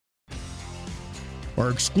Our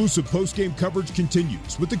exclusive post-game coverage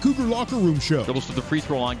continues with the Cougar Locker Room Show. Dribbles to the free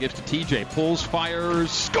throw line, gives to TJ, pulls, fires,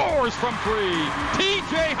 scores from three.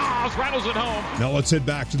 TJ Haws rattles it home. Now let's head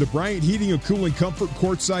back to the Bryant Heating and Cooling Comfort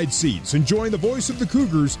courtside seats and join the voice of the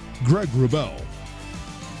Cougars, Greg Wrubell.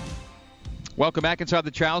 Welcome back inside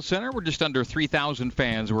the Child Center. We're just under 3,000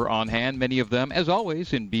 fans were on hand, many of them, as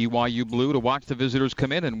always, in BYU blue to watch the visitors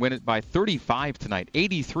come in and win it by 35 tonight.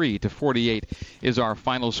 83-48 is our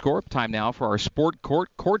final score. Time now for our Sport Court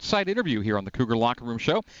courtside interview here on the Cougar Locker Room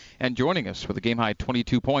Show. And joining us with a game-high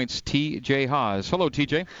 22 points, TJ Haws. Hello,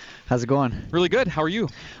 TJ. How's it going? Really good. How are you?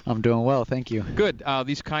 I'm doing well, thank you. Good.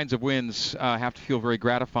 These kinds of wins have to feel very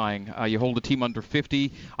gratifying. You hold a team under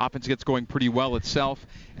 50, offense gets going pretty well itself,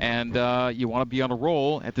 and you want to be on a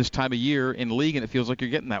roll at this time of year in the league, and it feels like you're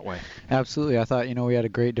getting that way. Absolutely. I thought, we had a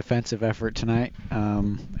great defensive effort tonight,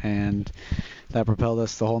 and that propelled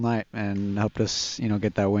us the whole night and helped us,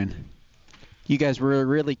 get that win. You guys were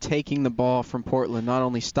really taking the ball from Portland, not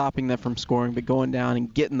only stopping them from scoring, but going down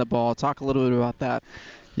and getting the ball. Talk a little bit about that.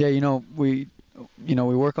 Yeah, we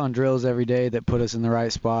work on drills every day that put us in the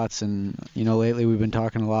right spots, and lately we've been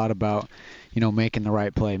talking a lot about making the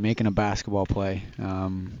right play, making a basketball play,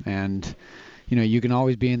 and you can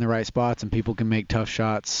always be in the right spots and people can make tough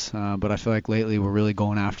shots, but I feel like lately we're really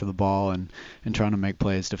going after the ball and trying to make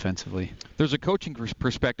plays defensively. There's a coaching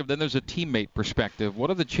perspective, then there's a teammate perspective. What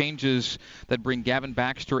are the changes that bring Gavin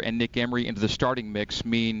Baxter and Nick Emery into the starting mix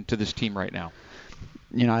mean to this team right now?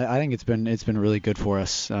 I think it's been really good for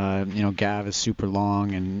us. Gav is super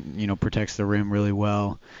long and protects the rim really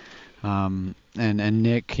well. And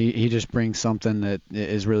Nick, he just brings something that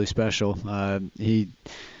is really special.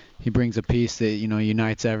 He brings a piece that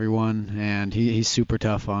unites everyone, and he's super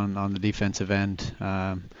tough on the defensive end.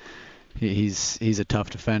 He's a tough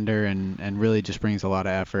defender and really just brings a lot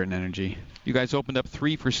of effort and energy. You guys opened up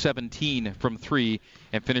 3 for 17 from 3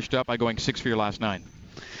 and finished up by going 6 for your last 9.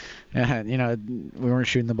 Yeah, we weren't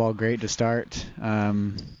shooting the ball great to start,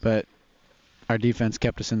 but our defense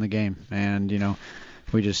kept us in the game, and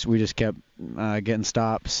we just kept getting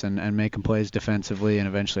stops and making plays defensively, and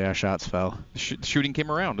eventually our shots fell. Shooting came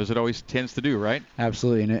around, as it always tends to do, right?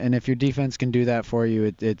 Absolutely, and if your defense can do that for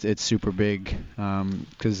you, it's super big,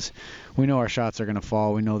 because we know our shots are going to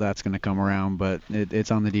fall. We know that's going to come around, but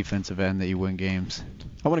it's on the defensive end that you win games.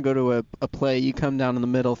 I want to go to a play. You come down in the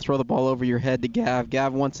middle, throw the ball over your head to Gav.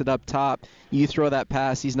 Gav wants it up top. You throw that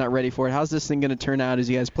pass. He's not ready for it. How's this thing going to turn out as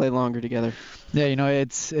you guys play longer together? Yeah,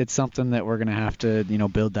 it's something that we're going to have to,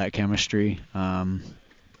 build that chemistry.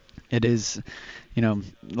 It is, the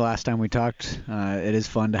last time we talked, it is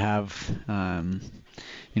fun to have,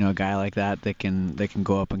 a guy like that can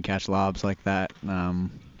go up and catch lobs like that.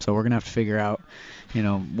 So we're going to have to figure out,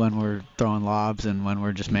 when we're throwing lobs and when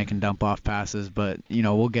we're just making dump-off passes. But,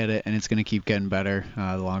 we'll get it, and it's going to keep getting better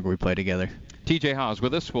the longer we play together. TJ Haws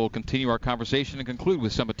with us. We'll continue our conversation and conclude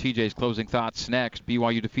with some of TJ's closing thoughts next.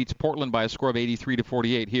 BYU defeats Portland by a score of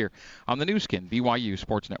 83-48 here on the new skin, BYU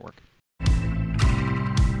Sports Network.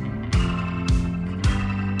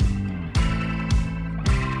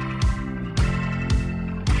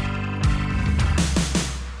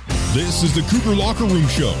 This is the Cougar Locker Room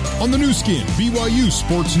Show on the new skin, BYU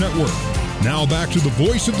Sports Network. Now back to the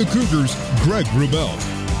voice of the Cougars, Greg Wrubell.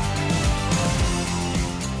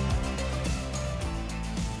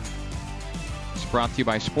 It's brought to you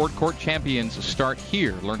by Sport Court. Champions start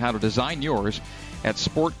here. Learn how to design yours at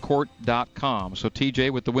sportcourt.com. So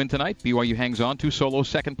TJ, with the win tonight, BYU hangs on to solo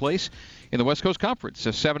second place in the West Coast Conference,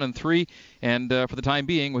 7-3, and for the time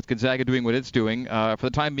being, with Gonzaga doing what it's doing, for the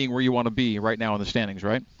time being, where you want to be right now in the standings,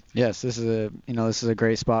 right? Yes, this is a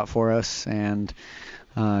great spot for us, and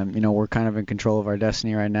we're kind of in control of our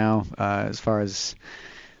destiny right now as far as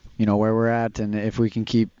where we're at, and if we can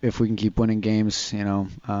keep winning games, we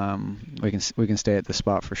can stay at this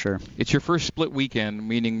spot for sure. It's your first split weekend,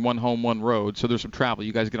 meaning one home, one road, so there's some travel.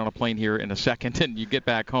 You guys get on a plane here in a second, and you get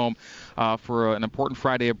back home for an important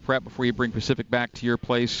Friday of prep before you bring Pacific back to your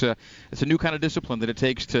place. It's a new kind of discipline that it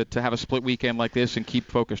takes to have a split weekend like this and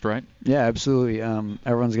keep focused, right? Yeah, absolutely.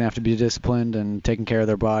 Everyone's gonna have to be disciplined and taking care of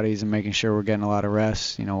their bodies and making sure we're getting a lot of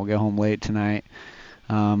rest. We'll get home late tonight.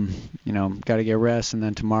 Got to get rest, and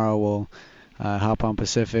then tomorrow we'll hop on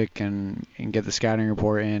Pacific and get the scouting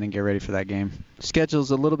report in and get ready for that game.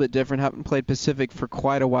 Schedule's a little bit different. Haven't played Pacific for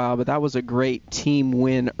quite a while, but that was a great team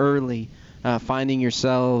win early, finding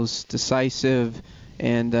yourselves decisive.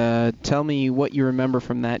 And tell me what you remember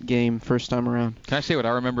from that game first time around. Can I say what I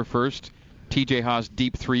remember first? TJ Haws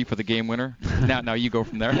deep three for the game winner. Now you go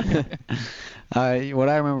from there. What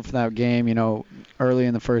I remember from that game, early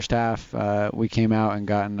in the first half, we came out and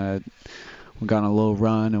got in we got on a little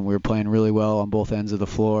run, and we were playing really well on both ends of the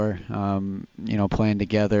floor, playing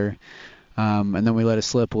together. And then we let it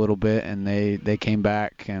slip a little bit, and they came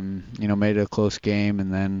back and, made it a close game.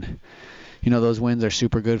 And then, those wins are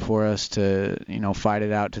super good for us to, fight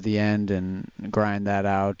it out to the end and grind that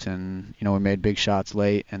out. And, we made big shots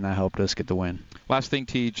late, and that helped us get the win. Last thing,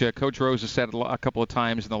 Tej, Coach Rose has said a couple of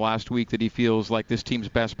times in the last week that he feels like this team's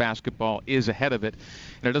best basketball is ahead of it.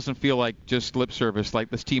 And it doesn't feel like just lip service, like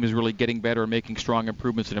this team is really getting better and making strong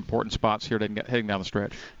improvements in important spots here heading down the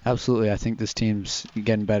stretch. Absolutely. I think this team's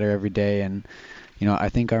getting better every day. And, I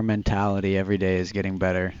think our mentality every day is getting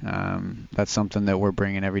better. That's something that we're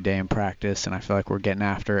bringing every day in practice, and I feel like we're getting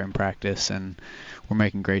after it in practice, and we're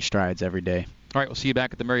making great strides every day. All right, we'll see you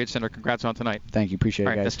back at the Marriott Center. Congrats on tonight. Thank you. Appreciate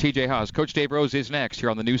it, guys. That's TJ Haws. Coach Dave Rose is next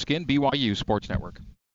here on the new skin, BYU Sports Network.